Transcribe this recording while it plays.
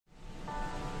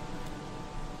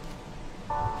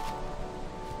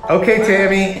Okay,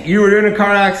 Tammy, you were in a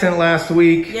car accident last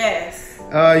week. Yes.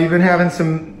 You've been having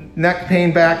some neck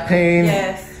pain, back pain.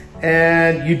 Yes.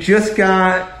 And you just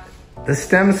got the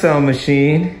stem cell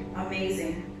machine.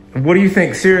 Amazing. What do you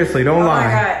think? Seriously, don't lie. Oh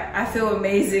my God, I feel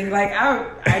amazing. Like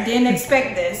I didn't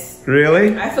expect this.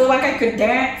 Really? I feel like I could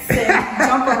dance and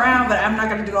jump around, but I'm not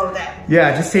gonna do all of that.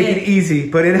 Yeah, just take it easy.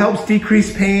 But it helps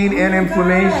decrease pain and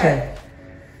inflammation. God.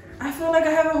 I feel like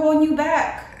I have a whole new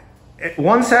back.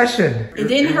 One session. It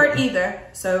didn't hurt either.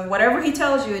 So whatever he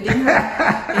tells you, it didn't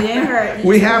hurt. It didn't hurt.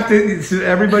 We have to,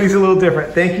 everybody's a little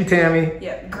different. Thank you, Tammy.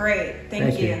 Yeah, great.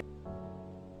 Thank you.